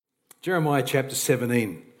Jeremiah chapter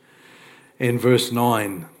 17 and verse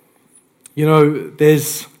 9. You know,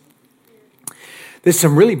 there's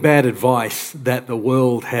some really bad advice that the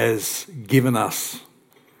world has given us.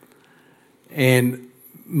 And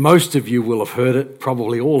most of you will have heard it,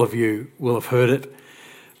 probably all of you will have heard it.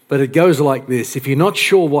 But it goes like this: if you're not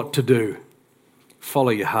sure what to do, follow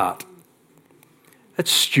your heart. That's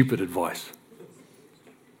stupid advice.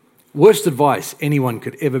 Worst advice anyone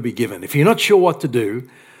could ever be given. If you're not sure what to do,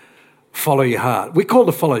 follow your heart. We're called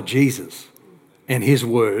to follow Jesus and his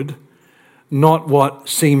word, not what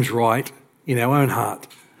seems right in our own heart.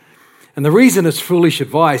 And the reason it's foolish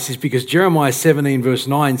advice is because Jeremiah 17 verse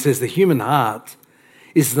 9 says the human heart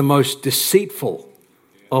is the most deceitful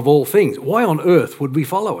of all things. Why on earth would we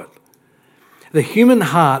follow it? The human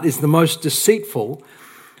heart is the most deceitful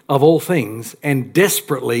of all things and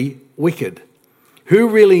desperately wicked. Who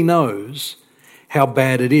really knows how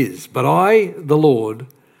bad it is? But I, the Lord,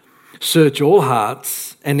 search all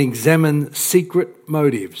hearts and examine secret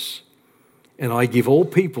motives, and I give all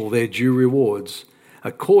people their due rewards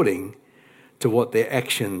according to what their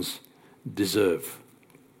actions deserve.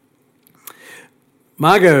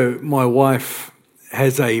 Margot, my wife,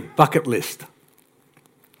 has a bucket list,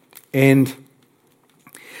 and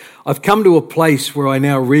I've come to a place where I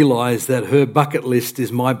now realise that her bucket list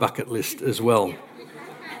is my bucket list as well.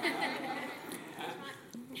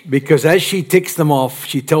 Because as she ticks them off,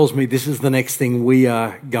 she tells me this is the next thing we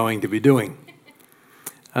are going to be doing.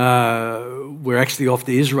 We're actually off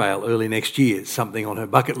to Israel early next year. It's something on her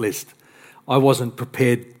bucket list. I wasn't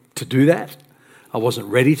prepared to do that. I wasn't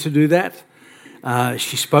ready to do that.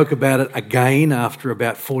 She spoke about it again after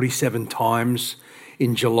about 47 times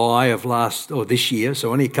in July of this year,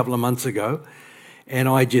 so only a couple of months ago. And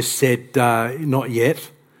I just said, not yet,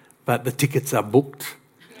 but the tickets are booked.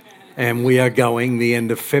 And we are going the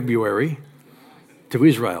end of February to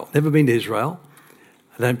Israel. Never been to Israel.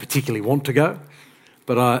 I don't particularly want to go.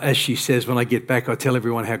 But as she says, when I get back, I tell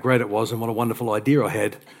everyone how great it was and what a wonderful idea I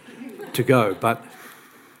had to go. But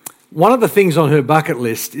one of the things on her bucket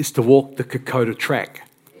list is to walk the Kokoda track.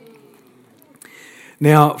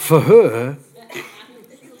 Now, for her,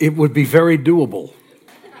 it would be very doable.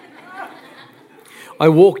 I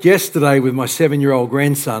walked yesterday with my 7-year-old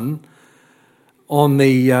grandson on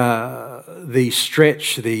the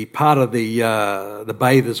stretch, the part of the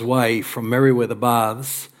Bathers Way from Merriweather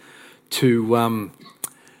Baths to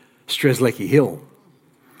Strzelecki Hill.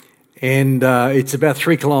 And it's about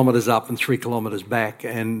 3 kilometres up and 3 kilometres back.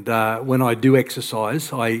 And when I do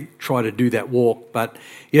exercise, I try to do that walk. But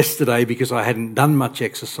yesterday, because I hadn't done much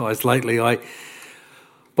exercise lately,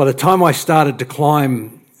 by the time I started to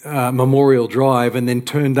climb Memorial Drive and then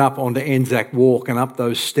turned up onto Anzac Walk and up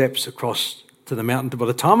those steps across to the mountain, by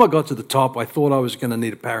the time I got to the top, I thought I was going to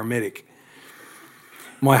need a paramedic.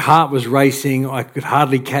 My heart was racing. I could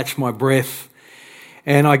hardly catch my breath.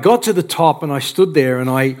 And I got to the top and I stood there and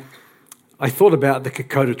I thought about the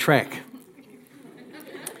Kokoda track.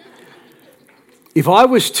 If I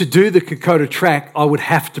was to do the Kokoda track, I would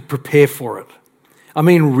have to prepare for it. I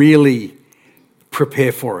mean, really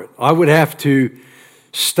prepare for it. I would have to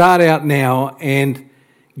start out now and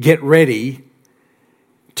get ready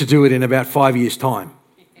to do it in about 5 years' time.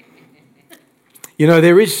 You know,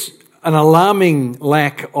 there is an alarming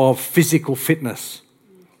lack of physical fitness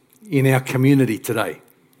in our community today,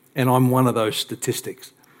 and I'm one of those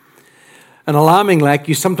statistics. An alarming lack.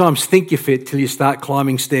 You sometimes think you're fit till you start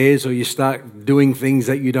climbing stairs or you start doing things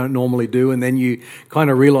that you don't normally do, and then you kind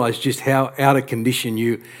of realise just how out of condition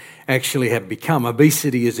you actually have become.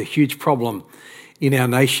 Obesity is a huge problem in our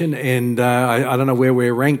nation, and I don't know where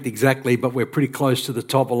we're ranked exactly, but we're pretty close to the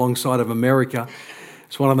top alongside of America.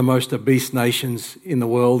 It's one of the most obese nations in the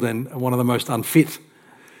world and one of the most unfit.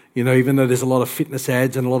 You know, even though there's a lot of fitness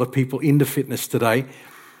ads and a lot of people into fitness today,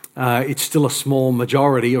 it's still a small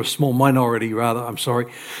majority, or a small minority rather,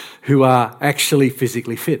 who are actually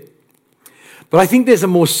physically fit. But I think there's a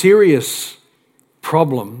more serious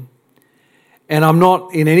problem, and I'm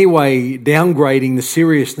not in any way downgrading the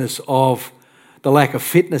seriousness of the lack of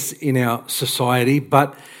fitness in our society,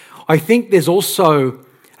 but I think there's also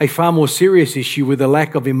a far more serious issue with the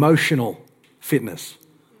lack of emotional fitness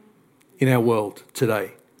in our world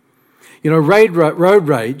today. You know, road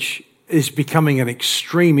rage is becoming an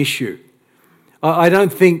extreme issue. I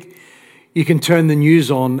don't think you can turn the news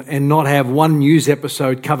on and not have one news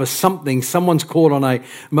episode cover something. Someone's caught on a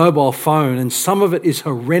mobile phone, and some of it is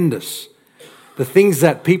horrendous. The things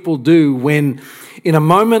that people do when, in a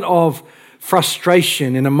moment of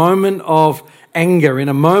frustration, in a moment of anger, in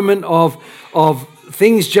a moment of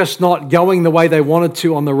things just not going the way they wanted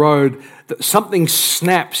to on the road, something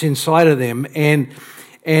snaps inside of them, and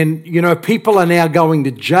And, people are now going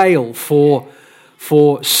to jail for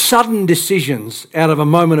sudden decisions out of a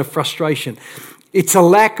moment of frustration. It's a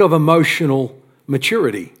lack of emotional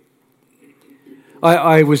maturity.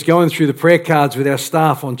 I was going through the prayer cards with our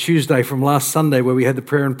staff on Tuesday from last Sunday, where we had the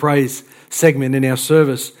prayer and praise segment in our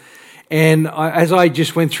service. And as I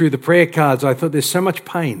just went through the prayer cards, I thought there's so much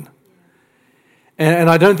pain.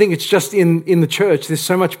 And I don't think it's just in the church. There's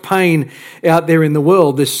so much pain out there in the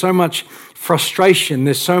world. There's so much frustration.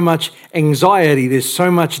 There's so much anxiety. There's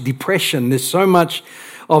so much depression. There's so much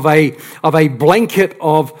of a blanket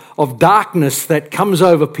of darkness that comes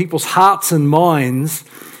over people's hearts and minds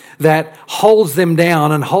that holds them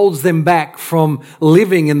down and holds them back from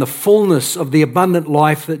living in the fullness of the abundant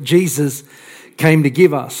life that Jesus came to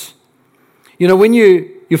give us. When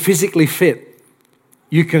you're physically fit,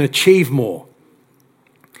 you can achieve more.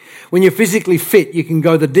 When you're physically fit, you can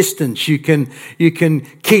go the distance, you can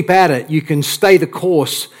keep at it, you can stay the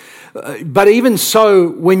course. But even so,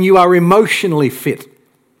 when you are emotionally fit,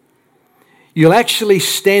 you'll actually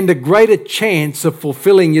stand a greater chance of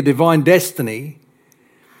fulfilling your divine destiny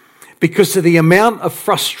because of the amount of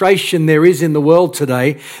frustration there is in the world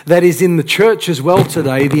today, that is in the church as well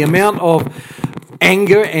today, the amount of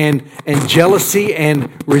anger and jealousy and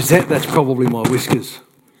resentment. That's probably my whiskers.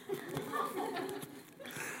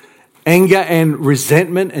 Anger and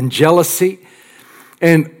resentment and jealousy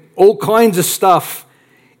and all kinds of stuff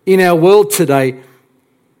in our world today.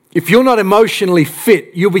 If you're not emotionally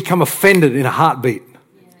fit, you'll become offended in a heartbeat.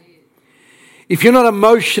 If you're not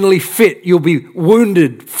emotionally fit, you'll be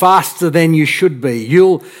wounded faster than you should be.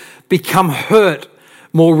 You'll become hurt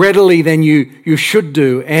more readily than you should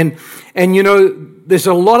do. And there's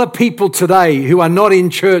a lot of people today who are not in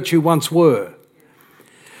church who once were,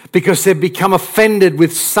 because they've become offended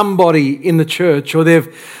with somebody in the church, or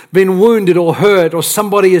they've been wounded or hurt, or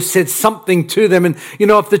somebody has said something to them. And,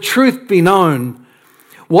 if the truth be known,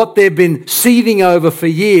 what they've been seething over for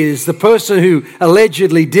years, the person who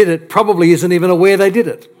allegedly did it probably isn't even aware they did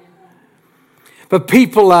it. But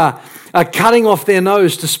people are cutting off their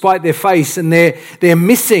nose to spite their face, and they're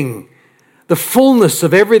missing the fullness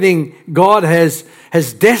of everything God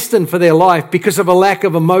has destined for their life because of a lack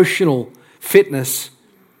of emotional fitness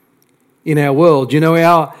in our world.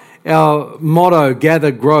 Our motto,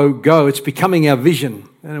 gather, grow, go, it's becoming our vision.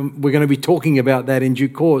 And we're going to be talking about that in due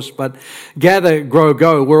course. But gather, grow,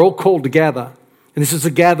 go, we're all called to gather. And this is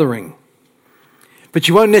a gathering. But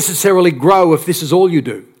you won't necessarily grow if this is all you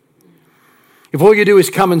do. If all you do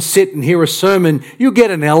is come and sit and hear a sermon, you'll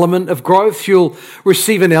get an element of growth. You'll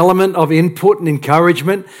receive an element of input and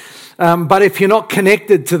encouragement. But if you're not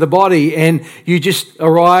connected to the body and you just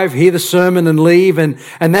arrive, hear the sermon and leave, and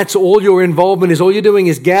that's all your involvement is, all you're doing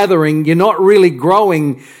is gathering, you're not really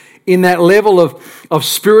growing in that level of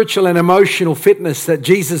spiritual and emotional fitness that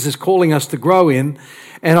Jesus is calling us to grow in.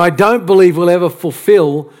 And I don't believe we'll ever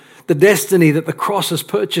fulfill the destiny that the cross has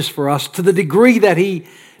purchased for us to the degree that He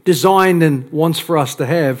designed and wants for us to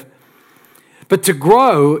have. But to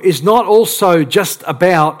grow is not also just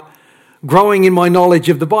about growing in my knowledge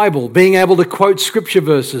of the Bible, being able to quote scripture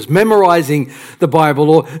verses, memorizing the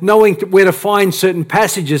Bible, or knowing where to find certain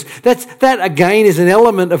passages. That again is an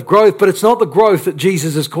element of growth, but it's not the growth that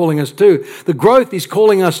Jesus is calling us to. The growth He's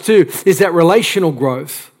calling us to is that relational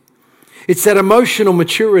growth. It's that emotional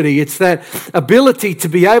maturity. It's that ability to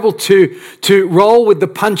be able to roll with the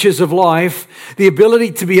punches of life, the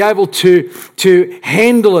ability to be able to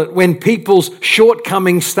handle it when people's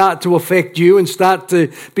shortcomings start to affect you and start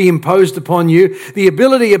to be imposed upon you, the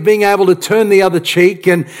ability of being able to turn the other cheek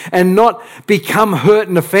and not become hurt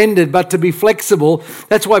and offended, but to be flexible.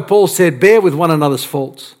 That's why Paul said, bear with one another's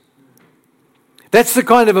faults. That's the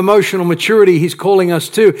kind of emotional maturity He's calling us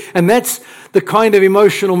to. And that's the kind of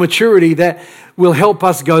emotional maturity that will help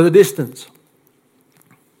us go the distance.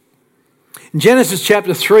 In Genesis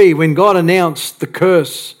chapter 3, when God announced the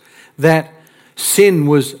curse that sin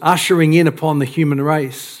was ushering in upon the human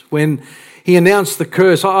race, when He announced the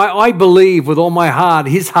curse, I believe with all my heart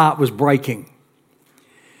His heart was breaking.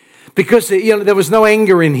 Because there was no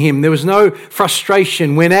anger in Him. There was no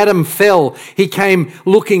frustration. When Adam fell, he came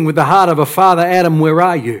looking with the heart of a father, Adam, where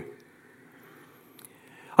are you?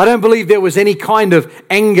 I don't believe there was any kind of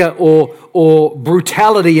anger or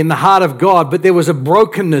brutality in the heart of God, but there was a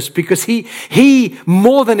brokenness because he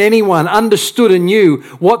more than anyone understood and knew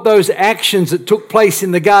what those actions that took place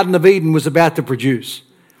in the Garden of Eden was about to produce.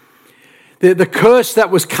 The curse that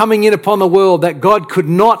was coming in upon the world that God could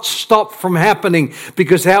not stop from happening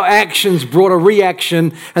because our actions brought a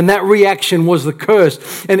reaction, and that reaction was the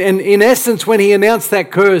curse. And in essence, when He announced that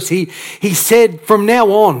curse, he said, from now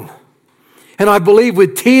on, And I believe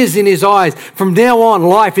with tears in his eyes, from now on,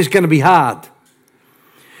 life is going to be hard.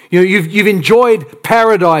 You know, you've enjoyed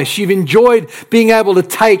paradise. You've enjoyed being able to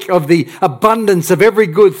take of the abundance of every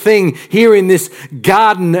good thing here in this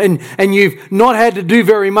garden, and you've not had to do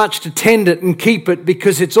very much to tend it and keep it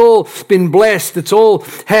because it's all been blessed. It's all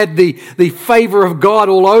had the favor of God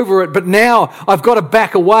all over it. But now I've got to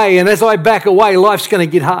back away, and as I back away, life's going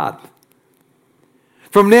to get hard.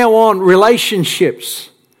 From now on, relationships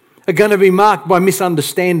are going to be marked by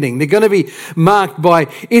misunderstanding. They're going to be marked by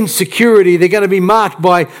insecurity. They're going to be marked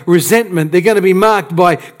by resentment. They're going to be marked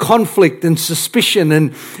by conflict and suspicion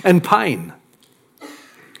and pain.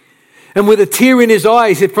 And with a tear in his eye,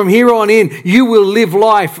 he said, from here on in, you will live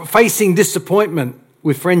life facing disappointment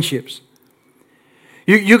with friendships.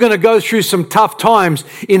 You're going to go through some tough times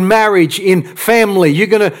in marriage, in family. You're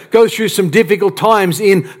going to go through some difficult times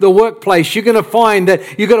in the workplace. You're going to find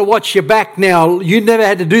that you've got to watch your back now. You never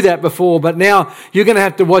had to do that before, but now you're going to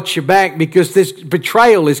have to watch your back because this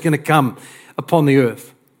betrayal is going to come upon the earth.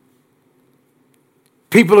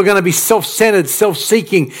 People are going to be self-centered,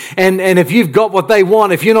 self-seeking, and if you've got what they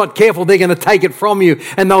want, if you're not careful, they're going to take it from you,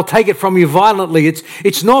 and they'll take it from you violently.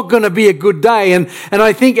 It's not going to be a good day, and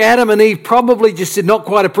I think Adam and Eve probably just did not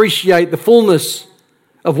quite appreciate the fullness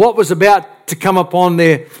of what was about to come upon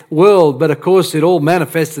their world, but of course it all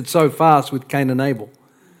manifested so fast with Cain and Abel.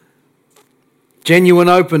 Genuine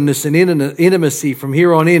openness and intimacy from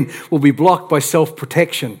here on in will be blocked by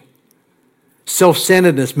self-protection.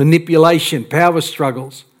 Self-centeredness, manipulation, power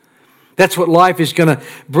struggles. That's what life is going to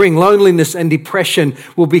bring. Loneliness and depression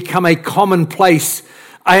will become a commonplace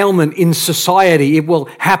ailment in society. It will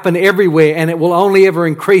happen everywhere and it will only ever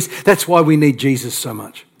increase. That's why we need Jesus so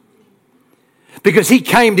much. Because he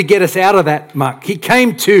came to get us out of that muck. He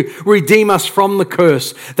came to redeem us from the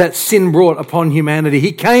curse that sin brought upon humanity.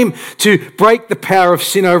 He came to break the power of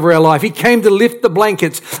sin over our life. He came to lift the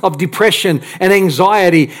blankets of depression and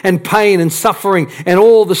anxiety and pain and suffering and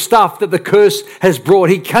all the stuff that the curse has brought.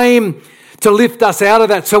 He came to lift us out of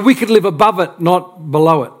that so we could live above it, not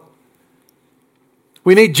below it.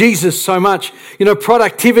 We need Jesus so much. You know,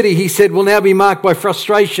 productivity, he said, will now be marked by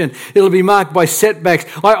frustration. It'll be marked by setbacks.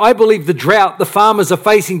 I believe the drought the farmers are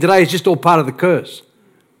facing today is just all part of the curse.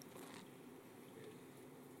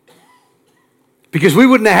 Because we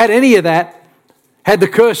wouldn't have had any of that had the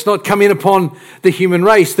curse not come in upon the human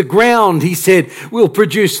race. The ground, he said, will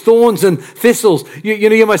produce thorns and thistles.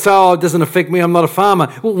 You might say, oh, it doesn't affect me, I'm not a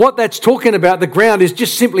farmer. Well, what that's talking about, the ground, is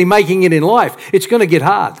just simply making it in life. It's going to get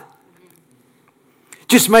hard.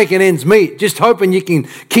 Just making ends meet, just hoping you can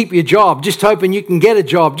keep your job, just hoping you can get a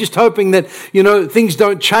job, just hoping that, things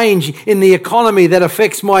don't change in the economy that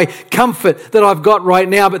affects my comfort that I've got right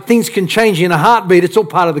now, but things can change in a heartbeat. It's all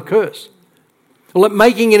part of the curse. Well,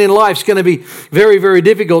 making it in life is going to be very, very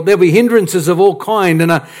difficult. There'll be hindrances of all kind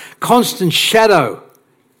and a constant shadow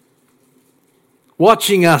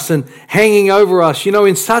watching us and hanging over us.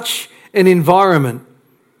 In such an environment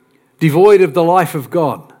devoid of the life of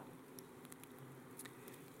God,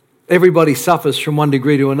 everybody suffers from one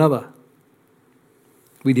degree to another.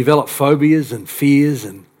 We develop phobias and fears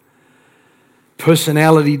and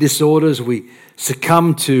personality disorders. We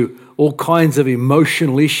succumb to all kinds of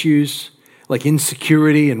emotional issues like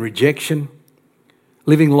insecurity and rejection.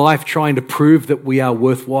 Living life trying to prove that we are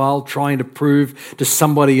worthwhile, trying to prove to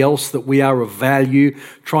somebody else that we are of value,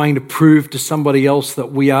 trying to prove to somebody else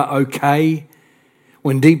that we are okay,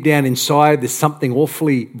 when deep down inside there's something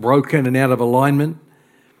awfully broken and out of alignment.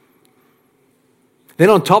 Then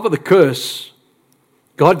on top of the curse,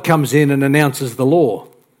 God comes in and announces the law.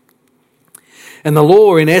 And the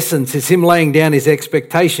law, in essence, is him laying down his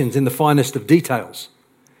expectations in the finest of details.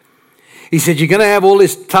 He said, you're going to have all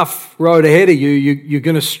this tough road ahead of you. You're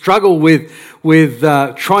going to struggle with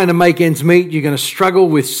trying to make ends meet. You're going to struggle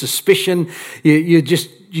with suspicion.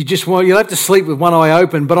 You'll have to sleep with one eye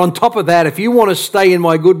open. But on top of that, if you want to stay in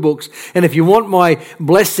my good books and if you want my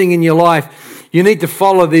blessing in your life, you need to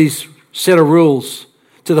follow these set of rules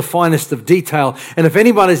to the finest of detail. And if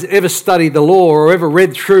anyone has ever studied the law or ever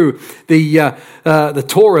read through the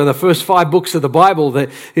Torah, the first 5 books of the Bible,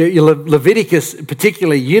 Leviticus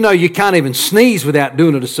particularly, you can't even sneeze without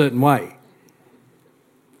doing it a certain way.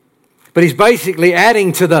 But he's basically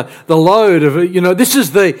adding to the load of, this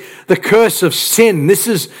is the curse of sin. This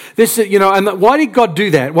is and why did God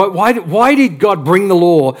do that? Why did God bring the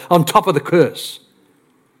law on top of the curse?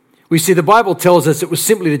 We see the Bible tells us it was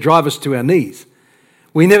simply to drive us to our knees.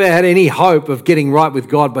 We never had any hope of getting right with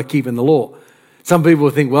God by keeping the law. Some people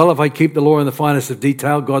think, well, if I keep the law in the finest of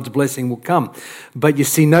detail, God's blessing will come. But you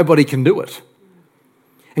see, nobody can do it.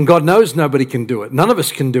 And God knows nobody can do it. None of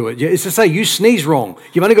us can do it. It's to say, you sneeze wrong.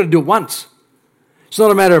 You've only got to do it once. It's not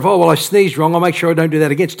a matter of, oh, well, I sneezed wrong, I'll make sure I don't do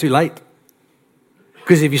that again. It's too late.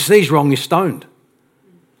 Because if you sneeze wrong, you're stoned.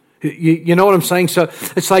 You know what I'm saying? So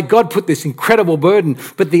it's like God put this incredible burden,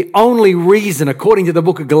 but the only reason, according to the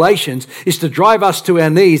book of Galatians, is to drive us to our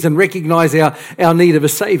knees and recognize our need of a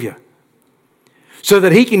Savior. So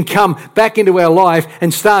that He can come back into our life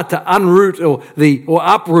and start to unroot or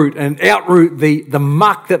uproot and outroot the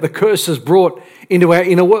muck that the curse has brought into our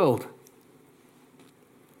inner world.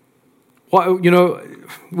 Well,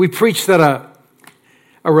 we preach that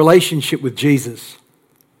a relationship with Jesus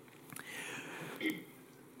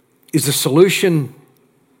is a solution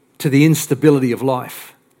to the instability of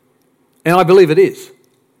life. And I believe it is.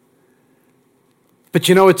 But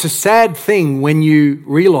it's a sad thing when you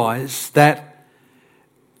realize that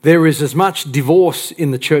there is as much divorce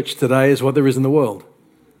in the church today as what there is in the world.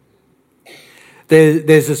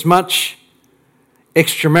 There's as much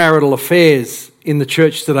extramarital affairs in the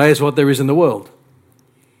church today as what there is in the world.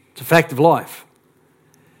 It's a fact of life.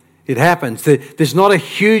 It happens. There's not a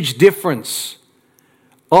huge difference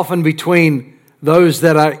often between those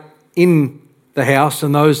that are in the house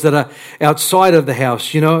and those that are outside of the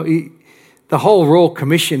house. The whole Royal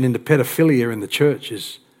Commission into pedophilia in the church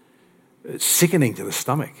is sickening to the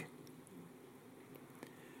stomach.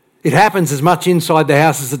 It happens as much inside the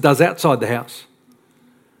house as it does outside the house.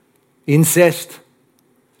 Incest.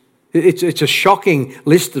 It's a shocking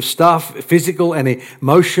list of stuff, physical and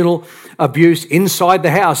emotional abuse inside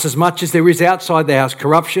the house as much as there is outside the house.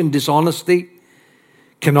 Corruption, dishonesty,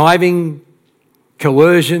 conniving,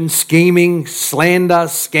 coercion, scheming, slander,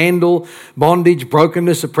 scandal, bondage,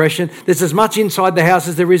 brokenness, oppression. There's as much inside the house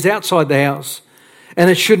as there is outside the house. And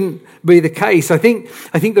it shouldn't be the case. I think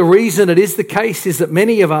the reason it is the case is that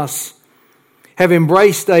many of us have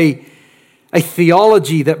embraced a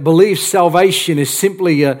theology that believes salvation is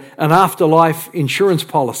simply an afterlife insurance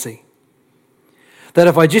policy. That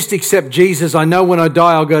if I just accept Jesus, I know when I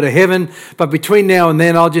die I'll go to heaven, but between now and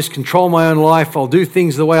then I'll just control my own life. I'll do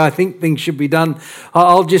things the way I think things should be done.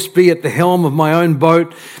 I'll just be at the helm of my own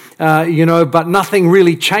boat, but nothing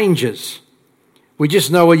really changes. We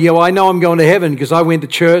just know, I know I'm going to heaven because I went to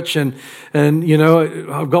church and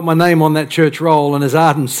I've got my name on that church roll. And as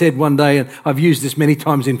Arden said one day, and I've used this many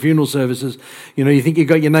times in funeral services, you think you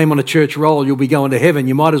got your name on a church roll, you'll be going to heaven.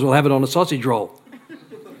 You might as well have it on a sausage roll.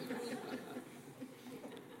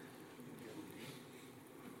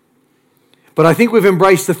 But I think we've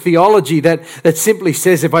embraced the theology that simply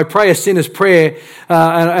says if I pray a sinner's prayer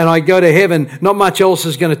and I go to heaven, not much else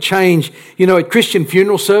is going to change. At Christian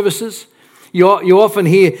funeral services, you often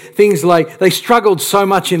hear things like, they struggled so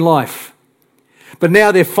much in life, but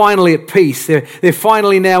now they're finally at peace. They're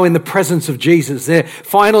finally now in the presence of Jesus. They're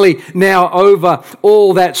finally now over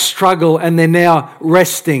all that struggle and they're now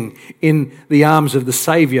resting in the arms of the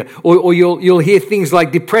Savior. Or you'll hear things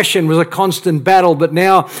like depression was a constant battle, but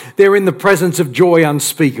now they're in the presence of joy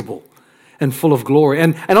unspeakable and full of glory.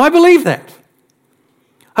 And I believe that.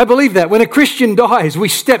 I believe that. When a Christian dies, we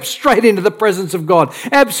step straight into the presence of God.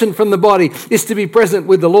 Absent from the body is to be present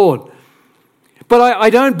with the Lord. But I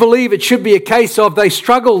don't believe it should be a case of they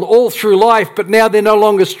struggled all through life, but now they're no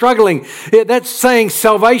longer struggling. That's saying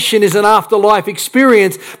salvation is an afterlife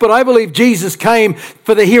experience. But I believe Jesus came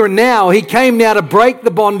for the here and now. He came now to break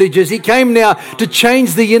the bondages. He came now to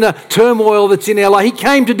change the inner turmoil that's in our life. He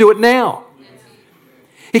came to do it now.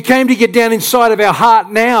 He came to get down inside of our heart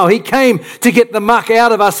now. He came to get the muck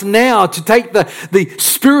out of us now, to take the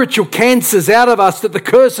spiritual cancers out of us that the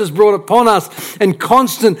curse has brought upon us and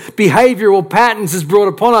constant behavioral patterns has brought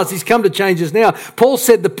upon us. He's come to change us now. Paul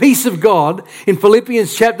said the peace of God in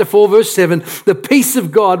Philippians chapter 4 verse 7, the peace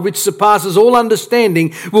of God which surpasses all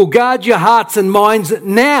understanding will guard your hearts and minds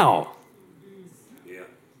now.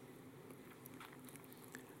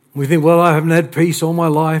 We think, well, I haven't had peace all my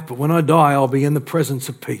life, but when I die, I'll be in the presence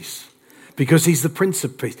of peace because He's the Prince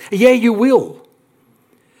of Peace. Yeah, you will,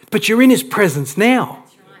 but you're in His presence now.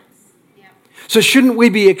 So shouldn't we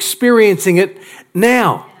be experiencing it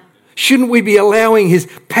now? Shouldn't we be allowing His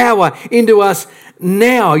power into us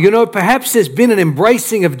now? Perhaps there's been an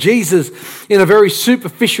embracing of Jesus in a very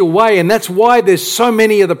superficial way, and that's why there's so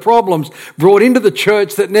many of the problems brought into the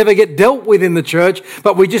church that never get dealt with in the church,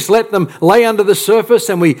 but we just let them lay under the surface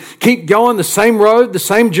and we keep going the same road, the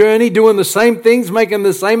same journey, doing the same things, making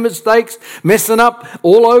the same mistakes, messing up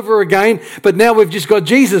all over again, but now we've just got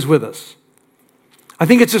Jesus with us. I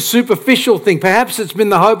think it's a superficial thing. Perhaps it's been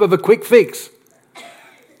the hope of a quick fix.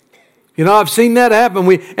 You know, I've seen that happen.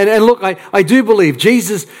 And look, I do believe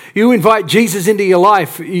Jesus, you invite Jesus into your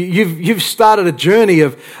life, you've started a journey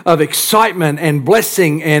of excitement and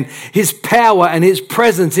blessing and his power and his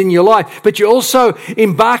presence in your life. But you're also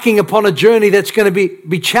embarking upon a journey that's going to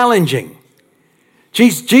be challenging.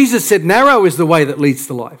 Jesus said, narrow is the way that leads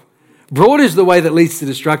to life. Broad is the way that leads to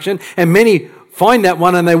destruction. And many find that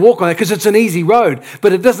one and they walk on it because it's an easy road,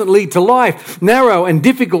 but it doesn't lead to life. Narrow and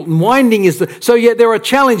difficult and winding is so yet there are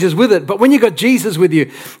challenges with it. But when you've got Jesus with you,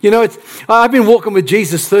 you know, I've been walking with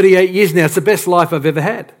Jesus 38 years now. It's the best life I've ever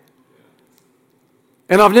had.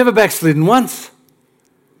 And I've never backslidden once.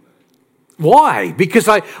 Why? Because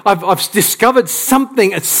I've discovered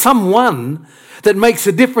something at someone that makes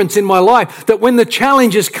a difference in my life, that when the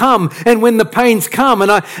challenges come and when the pains come,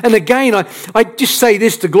 and again, I just say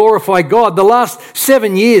this to glorify God, the last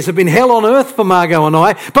 7 years have been hell on earth for Margot and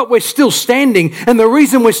I, but we're still standing, and the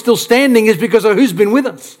reason we're still standing is because of who's been with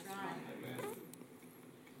us.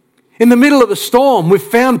 In the middle of the storm, we've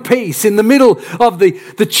found peace. In the middle of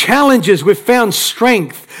the challenges, we've found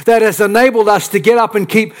strength that has enabled us to get up and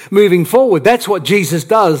keep moving forward. That's what Jesus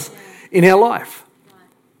does in our life.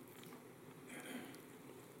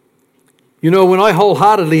 You know, when I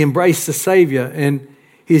wholeheartedly embrace the Savior and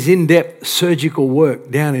his in-depth surgical work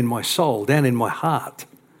down in my soul, down in my heart,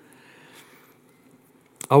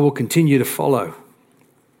 I will continue to follow.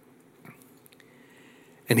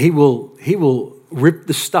 And he will rip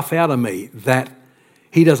the stuff out of me that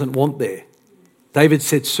he doesn't want there. David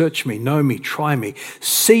said, search me, know me, try me.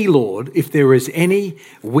 See, Lord, if there is any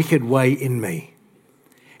wicked way in me.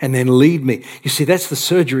 And then lead me. You see, that's the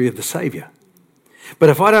surgery of the Savior. But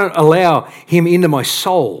if I don't allow him into my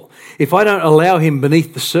soul, if I don't allow him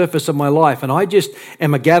beneath the surface of my life, and I just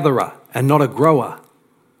am a gatherer and not a grower,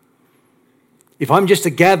 if I'm just a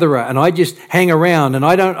gatherer and I just hang around and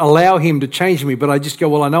I don't allow him to change me, but I just go,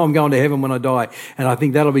 well, I know I'm going to heaven when I die, and I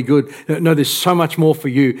think that'll be good. No, there's so much more for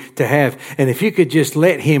you to have. And if you could just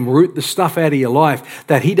let him root the stuff out of your life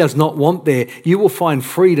that he does not want there, you will find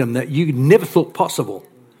freedom that you never thought possible.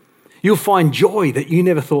 You'll find joy that you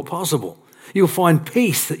never thought possible. You'll find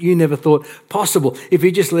peace that you never thought possible if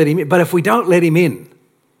you just let him in. But if we don't let him in,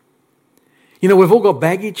 you know, we've all got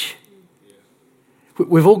baggage.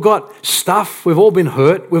 We've all got stuff. We've all been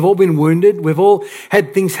hurt. We've all been wounded. We've all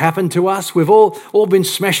had things happen to us. We've all been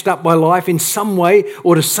smashed up by life in some way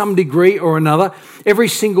or to some degree or another. Every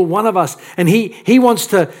single one of us. And he wants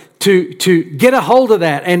to get a hold of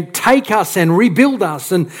that and take us and rebuild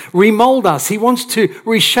us and remold us. He wants to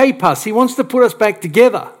reshape us. He wants to put us back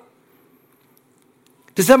together.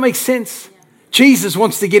 Does that make sense? Yeah. Jesus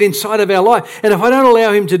wants to get inside of our life. And if I don't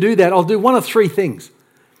allow him to do that, I'll do one of three things.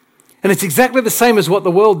 And it's exactly the same as what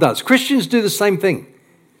the world does. Christians do the same thing.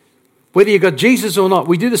 Whether you've got Jesus or not,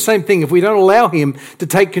 we do the same thing. If we don't allow him to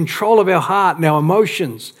take control of our heart and our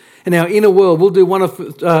emotions and our inner world, we'll do one of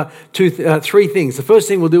three things. The first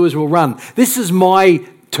thing we'll do is we'll run. This is my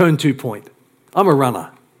turn-to point. I'm a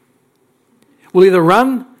runner. We'll either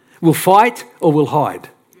run, we'll fight, or we'll hide.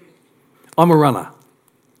 I'm a runner.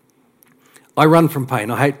 I run from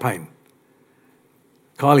pain. I hate pain.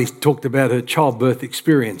 Kylie's talked about her childbirth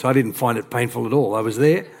experience. I didn't find it painful at all. I was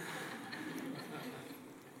there.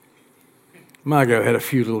 Margot had a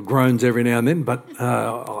few little groans every now and then, but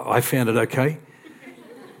I found it okay.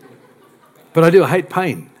 But I hate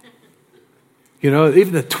pain. You know,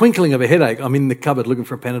 even the twinkling of a headache, I'm in the cupboard looking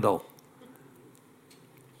for a Panadol.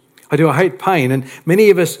 I hate pain. And many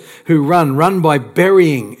of us who run by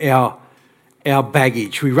burying our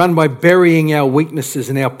baggage. We run by burying our weaknesses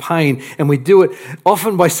and our pain, and we do it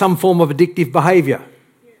often by some form of addictive behaviour.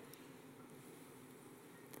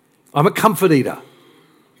 I'm a comfort eater.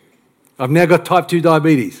 I've now got type 2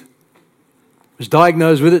 diabetes. I was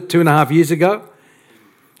diagnosed with it 2.5 years ago,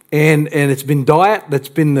 and it's been diet that's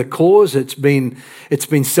been the cause. It's been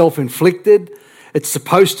self-inflicted. It's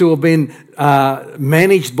supposed to have been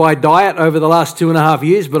managed by diet over the last 2.5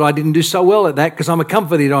 years, but I didn't do so well at that because I'm a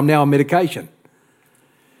comfort eater. I'm now on medication.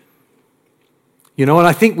 You know, and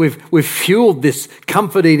I think we've fueled this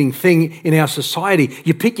comfort eating thing in our society.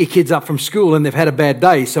 You pick your kids up from school and they've had a bad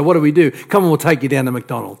day, so what do? Come on, we'll take you down to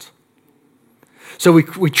McDonald's. So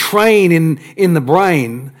we train in the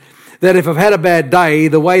brain that if I've had a bad day,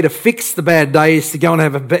 the way to fix the bad day is to go and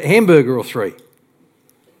have a hamburger or 3.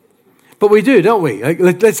 But we do, don't we?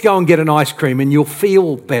 Let's go and get an ice cream and you'll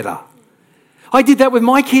feel better. I did that with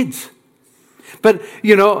my kids. But,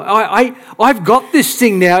 you know, I've got this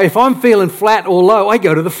thing now. If I'm feeling flat or low, I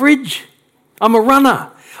go to the fridge. I'm a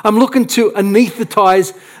runner. I'm looking to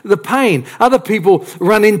anaesthetize the pain. Other people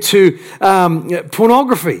run into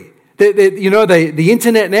pornography. The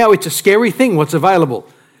internet now, it's a scary thing what's available.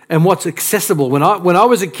 and what's accessible. When I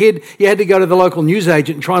was a kid, you had to go to the local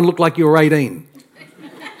newsagent and try and look like you were 18.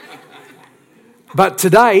 But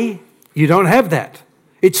today, you don't have that.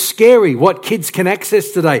 It's scary what kids can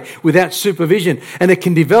access today without supervision. And it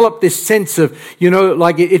can develop this sense of,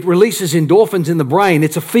 like it releases endorphins in the brain.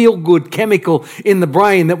 It's a feel-good chemical in the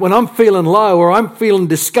brain that when I'm feeling low or I'm feeling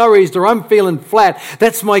discouraged or I'm feeling flat,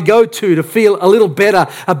 that's my go-to to feel a little better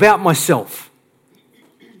about myself.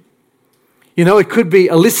 It could be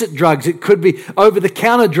illicit drugs. It could be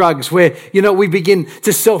over-the-counter drugs where, we begin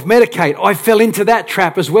to self-medicate. I fell into that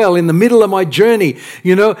trap as well in the middle of my journey.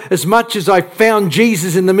 As much as I found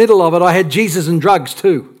Jesus in the middle of it, I had Jesus and drugs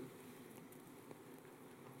too.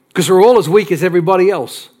 Because we're all as weak as everybody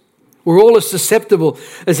else. We're all as susceptible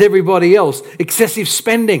as everybody else. Excessive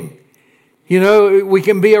spending. We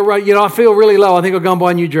can be I feel really low. I think I'll go and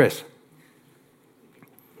buy a new dress.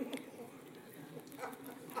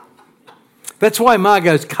 That's why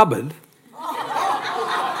Margot's cupboard.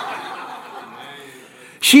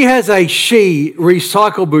 She has a She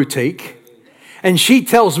recycle boutique, and she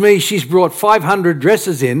tells me she's brought 500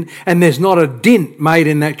 dresses in, and there's not a dint made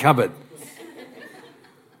in that cupboard.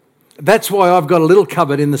 That's why I've got a little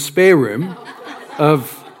cupboard in the spare room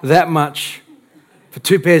of that much for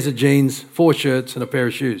 2 pairs of jeans, 4 shirts, and a pair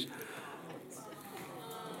of shoes.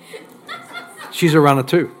 She's a runner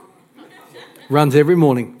too. Runs every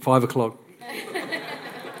morning, 5 o'clock.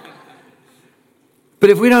 But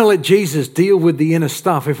if we don't let Jesus deal with the inner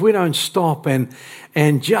stuff, if we don't stop and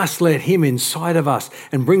just let him inside of us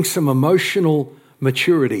and bring some emotional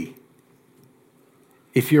maturity,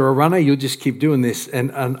 if you're a runner, you'll just keep doing this,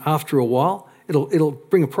 and after a while, it'll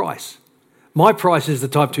bring a price. My price is the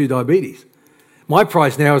type 2 diabetes. My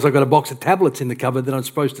price now is I've got a box of tablets in the cupboard that I'm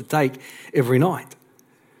supposed to take every night.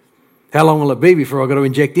 How long will it be before I've got to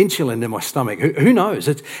inject insulin in my stomach? Who knows?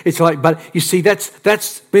 It's like, but you see,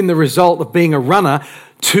 that's been the result of being a runner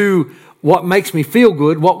to what makes me feel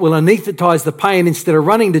good, what will anaesthetize the pain, instead of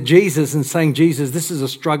running to Jesus and saying, Jesus, this is a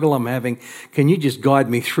struggle I'm having. Can you just guide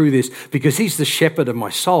me through this? Because he's the shepherd of my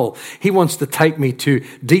soul. He wants to take me to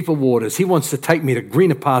deeper waters. He wants to take me to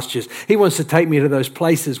greener pastures. He wants to take me to those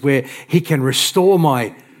places where he can restore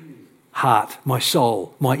my heart, my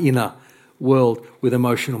soul, my inner world with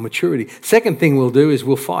emotional maturity. Second thing we'll do is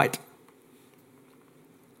we'll fight.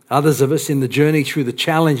 Others of us in the journey through the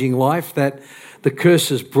challenging life that the curse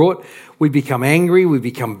has brought, we become angry, we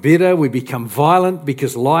become bitter, we become violent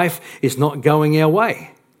because life is not going our way.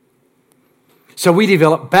 So we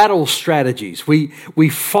develop battle strategies. We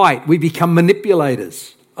fight. We become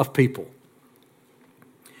manipulators of people.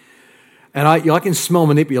 And I can smell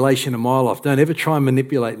manipulation a mile off. Don't ever try and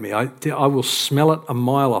manipulate me. I will smell it a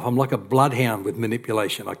mile off. I'm like a bloodhound with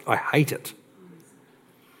manipulation. I hate it.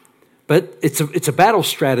 But it's a battle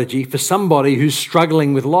strategy for somebody who's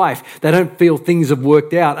struggling with life. They don't feel things have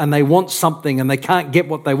worked out and they want something and they can't get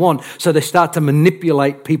what they want. So they start to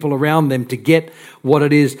manipulate people around them to get what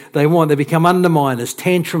it is they want. They become underminers,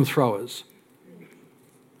 tantrum throwers,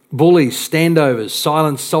 bullies, standovers,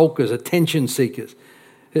 silent sulkers, attention seekers.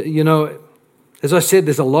 As I said,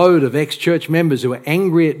 there's a load of ex-church members who are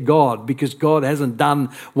angry at God because God hasn't done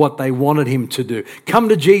what they wanted him to do. Come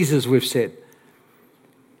to Jesus, we've said.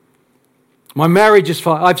 My marriage is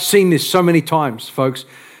fallen. I've seen this so many times, folks.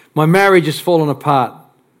 My marriage has fallen apart.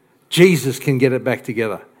 Jesus can get it back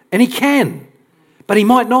together. And he can, but he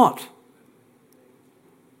might not.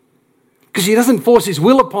 Because he doesn't force his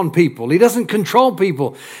will upon people. He doesn't control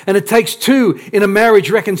people. And it takes two in a marriage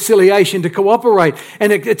reconciliation to cooperate.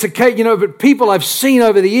 And it's but people I've seen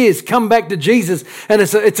over the years come back to Jesus, and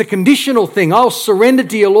it's a conditional thing. I'll surrender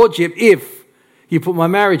to your lordship if you put my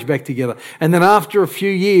marriage back together. And then after a few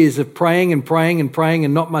years of praying and praying and praying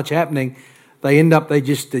and not much happening, they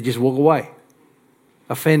just walk away,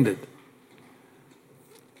 offended.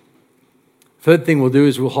 Third thing we'll do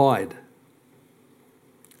is we'll hide.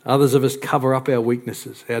 Others of us cover up our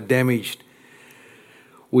weaknesses, how damaged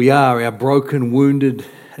we are, how broken, wounded,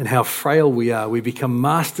 and how frail we are. We become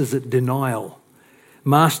masters at denial,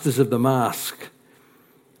 masters of the mask.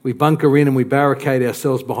 We bunker in and we barricade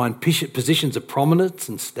ourselves behind positions of prominence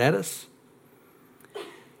and status.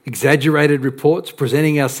 Exaggerated reports,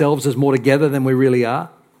 presenting ourselves as more together than we really are.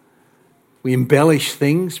 We embellish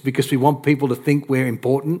things because we want people to think we're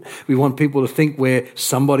important. We want people to think we're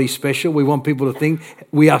somebody special. We want people to think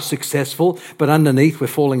we are successful, but underneath we're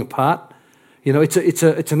falling apart.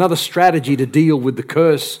 It's another strategy to deal with the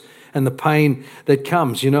curse and the pain that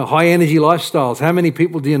comes. High energy lifestyles. How many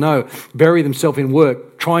people do you know bury themselves in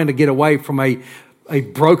work trying to get away from a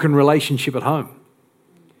broken relationship at home?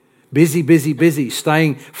 Busy, busy, busy,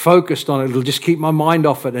 staying focused on it. It'll just keep my mind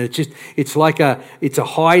off it. And it's a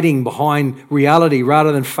hiding behind reality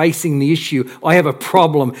rather than facing the issue. I have a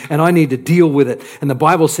problem and I need to deal with it. And the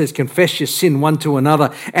Bible says, confess your sin one to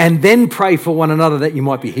another and then pray for one another that you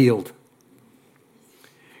might be healed.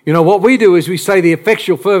 You know, what we do is we say the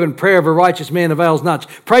effectual fervent prayer of a righteous man avails much.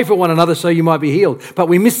 Pray for one another so you might be healed. But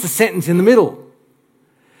we miss the sentence in the middle.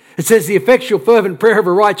 It says the effectual fervent prayer of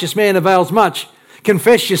a righteous man avails much.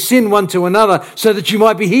 Confess your sin one to another so that you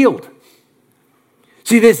might be healed.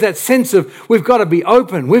 See, there's that sense of we've got to be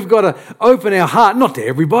open. We've got to open our heart, not to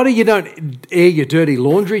everybody. You don't air your dirty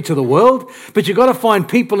laundry to the world, but you've got to find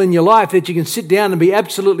people in your life that you can sit down and be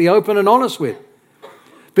absolutely open and honest with.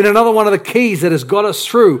 Been another one of the keys that has got us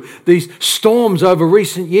through these storms over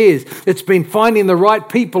recent years. It's been finding the right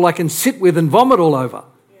people I can sit with and vomit all over.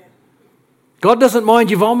 God doesn't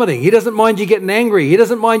mind you vomiting. He doesn't mind you getting angry. He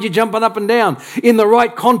doesn't mind you jumping up and down in the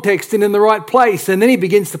right context and in the right place. And then he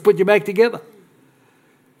begins to put you back together.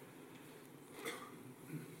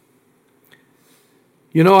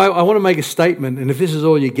 You know, I want to make a statement, and if this is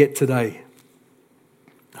all you get today,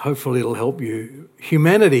 hopefully it'll help you.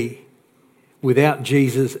 Humanity without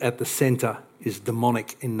Jesus at the center is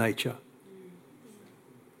demonic in nature.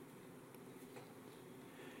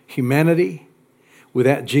 Humanity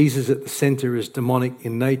without Jesus at the center is demonic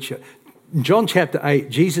in nature. In John chapter 8,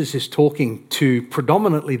 Jesus is talking to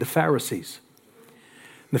predominantly the Pharisees.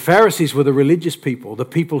 The Pharisees were the religious people, the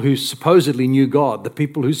people who supposedly knew God, the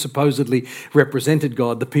people who supposedly represented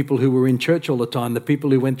God, the people who were in church all the time, the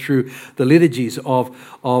people who went through the liturgies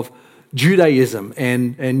of Judaism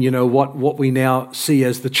and you know what we now see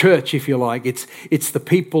as the church, if you like. It's the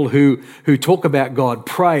people who talk about God,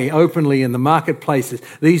 pray openly in the marketplaces.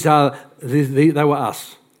 They were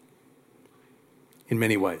us in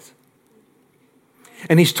many ways.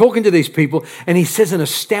 And he's talking to these people and he says an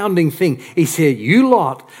astounding thing. He said, you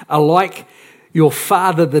lot are like your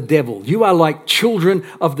father the devil. You are like children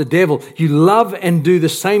of the devil. You love and do the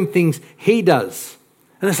same things he does.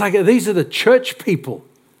 And it's like, these are the church people.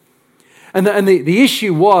 And the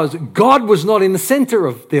issue was God was not in the center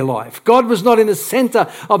of their life. God was not in the center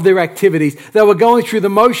of their activities. They were going through the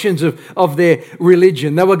motions of their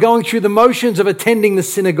religion. They were going through the motions of attending the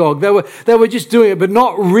synagogue. They were just doing it, but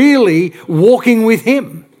not really walking with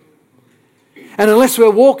him. And unless we're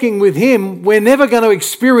walking with him, we're never going to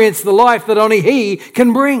experience the life that only he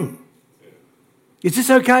can bring. Is this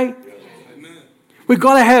okay? We've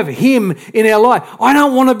got to have him in our life. I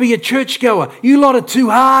don't want to be a churchgoer. You lot are too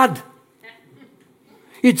hard.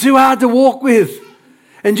 You're too hard to walk with.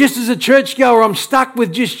 And just as a churchgoer, I'm stuck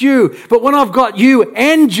with just you. But when I've got you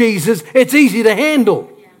and Jesus, it's easy to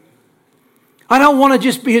handle. I don't want to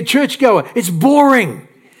just be a churchgoer. It's boring.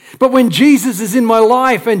 But when Jesus is in my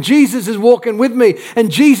life and Jesus is walking with me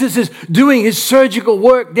and Jesus is doing his surgical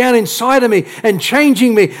work down inside of me and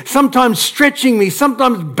changing me, sometimes stretching me,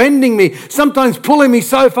 sometimes bending me, sometimes pulling me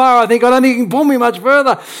so far I think I don't think he can pull me much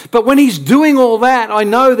further. But when he's doing all that, I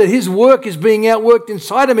know that his work is being outworked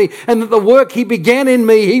inside of me and that the work he began in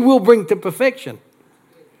me, he will bring to perfection.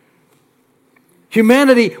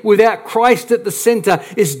 Humanity without Christ at the center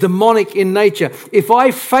is demonic in nature. If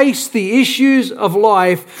I face the issues of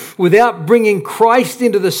life without bringing Christ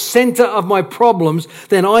into the center of my problems,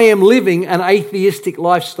 then I am living an atheistic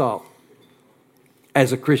lifestyle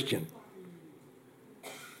as a Christian.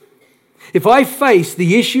 If I face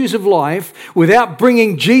the issues of life without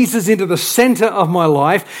bringing Jesus into the center of my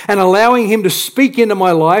life and allowing him to speak into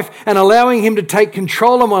my life and allowing him to take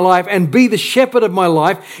control of my life and be the shepherd of my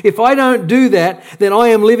life, if I don't do that, then I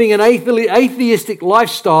am living an atheistic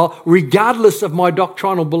lifestyle regardless of my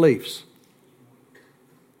doctrinal beliefs.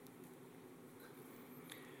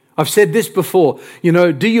 I've said this before,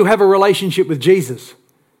 do you have a relationship with Jesus?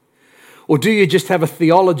 Or do you just have a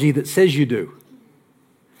theology that says you do?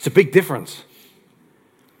 It's a big difference.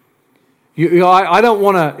 I don't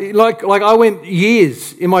want to, like I went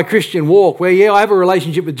years in my Christian walk where, I have a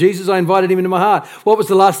relationship with Jesus. I invited him into my heart. What was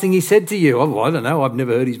the last thing he said to you? Oh, I don't know. I've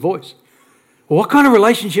never heard his voice. Well, what kind of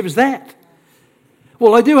relationship is that?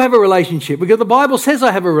 Well, I do have a relationship because the Bible says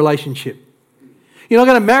I have a relationship. I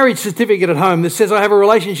got a marriage certificate at home that says I have a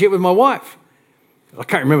relationship with my wife. I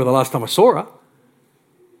can't remember the last time I saw her.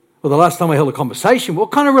 Or the last time I held a conversation.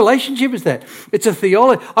 What kind of relationship is that? It's a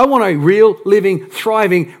theology. I want a real, living,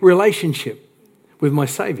 thriving relationship with my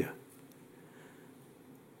Savior.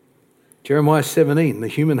 Jeremiah 17, the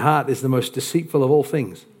human heart is the most deceitful of all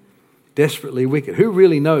things, desperately wicked. Who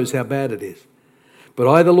really knows how bad it is? But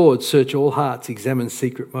I, the Lord, search all hearts, examine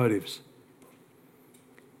secret motives.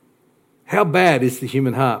 How bad is the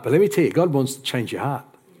human heart? But let me tell you, God wants to change your heart.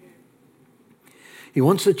 He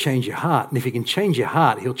wants to change your heart. And if he can change your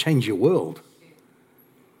heart, he'll change your world.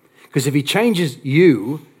 Because if he changes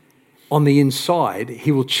you on the inside,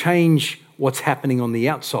 he will change what's happening on the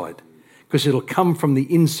outside. Because it'll come from the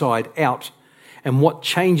inside out. And what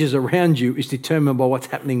changes around you is determined by what's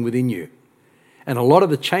happening within you. And a lot of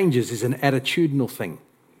the changes is an attitudinal thing.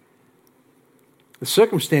 The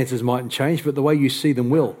circumstances mightn't change, but the way you see them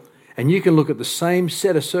will. And you can look at the same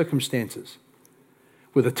set of circumstances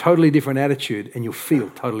with a totally different attitude and you'll feel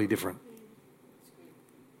totally different.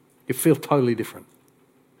 You feel totally different.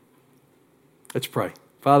 Let's pray.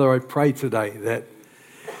 Father, I pray today that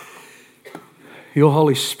your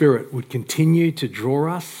Holy Spirit would continue to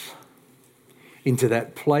draw us into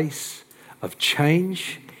that place of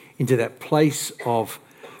change, into that place of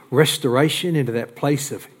restoration, into that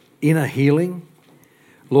place of inner healing.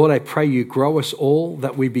 Lord, I pray you grow us all,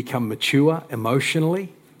 that we become mature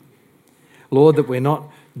emotionally. Lord, that we're not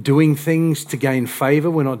doing things to gain favor.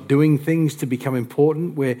 We're not doing things to become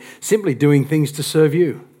important. We're simply doing things to serve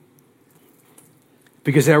you.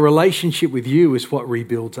 Because our relationship with you is what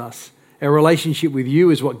rebuilds us. Our relationship with you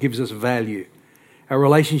is what gives us value. Our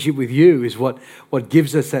relationship with you is what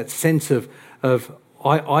gives us that sense of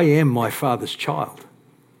I am my Father's child.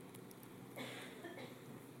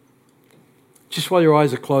 Just while your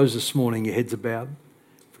eyes are closed this morning, your heads are bowed,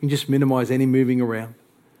 if you can just minimize any moving around.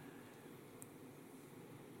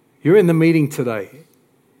 You're in the meeting today,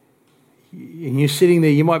 and you're sitting there,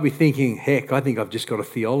 you might be thinking, heck, I think I've just got a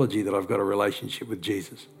theology that I've got a relationship with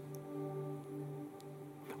Jesus.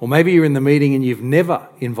 Or maybe you're in the meeting and you've never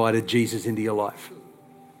invited Jesus into your life.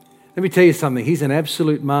 Let me tell you something. He's an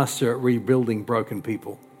absolute master at rebuilding broken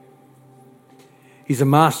people. He's a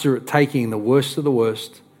master at taking the worst of the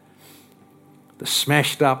worst, the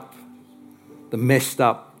smashed up, the messed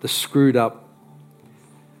up, the screwed up,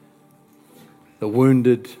 the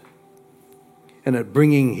wounded, and at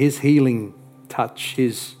bringing his healing touch,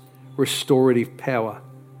 his restorative power.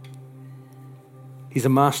 He's a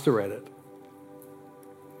master at it.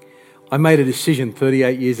 I made a decision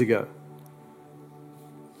 38 years ago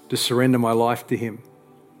to surrender my life to him.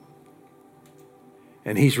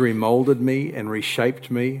 And he's remolded me and reshaped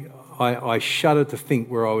me. I shudder to think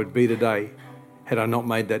where I would be today had I not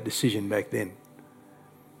made that decision back then.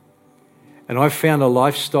 And I've found a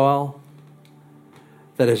lifestyle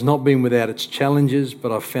that has not been without its challenges,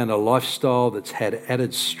 but I've found a lifestyle that's had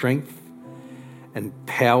added strength and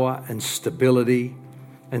power and stability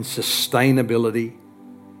and sustainability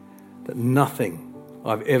that nothing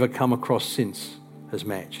I've ever come across since has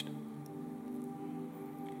matched.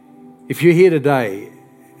 If you're here today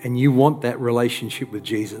and you want that relationship with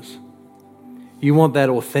Jesus, you want that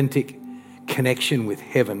authentic connection with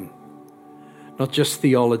heaven, not just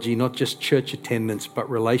theology, not just church attendance, but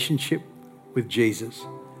relationship with Jesus.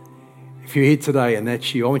 If you're here today and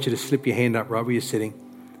that's you, I want you to slip your hand up right where you're sitting.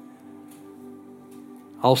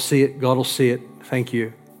 I'll see it. God will see it. Thank you.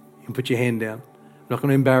 You can put your hand down. I'm not going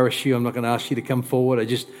to embarrass you. I'm not going to ask you to come forward.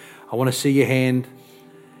 I want to see your hand.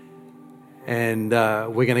 And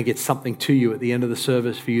we're going to get something to you at the end of the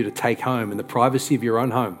service for you to take home in the privacy of your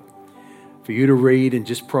own home, for you to read and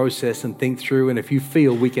just process and think through. And if you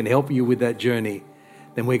feel we can help you with that journey,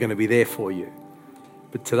 then we're going to be there for you.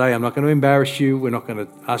 But today, I'm not going to embarrass you. We're not going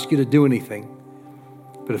to ask you to do anything.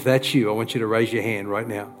 But if that's you, I want you to raise your hand right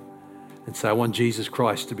now and say, I want Jesus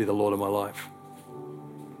Christ to be the Lord of my life.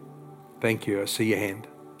 Thank you. I see your hand.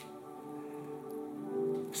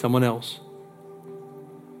 Someone else.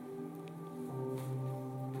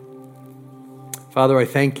 Father, I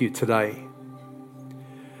thank you today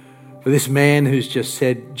for this man who's just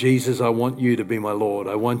said, Jesus, I want you to be my Lord.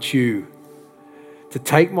 I want you to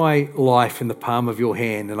take my life in the palm of your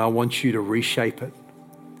hand, and I want you to reshape it,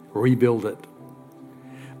 rebuild it.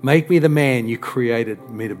 Make me the man you created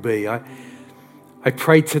me to be. I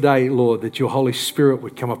pray today, Lord, that your Holy Spirit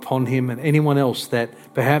would come upon him and anyone else that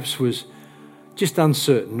perhaps was just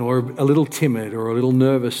uncertain or a little timid or a little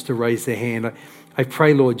nervous to raise their hand. I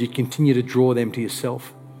pray, Lord, you'd continue to draw them to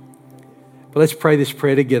yourself. But let's pray this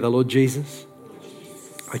prayer together. Lord Jesus,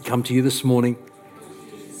 I come to you this morning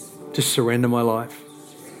to surrender my life.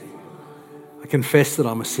 I confess that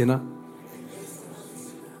I'm a sinner,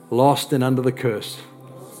 lost and under the curse.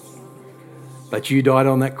 But you died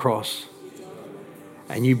on that cross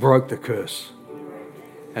and you broke the curse.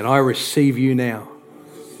 And I receive you now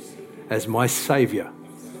as my Savior.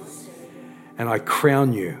 And I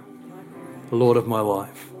crown you Lord of my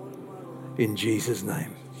life. In Jesus'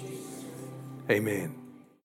 name, amen.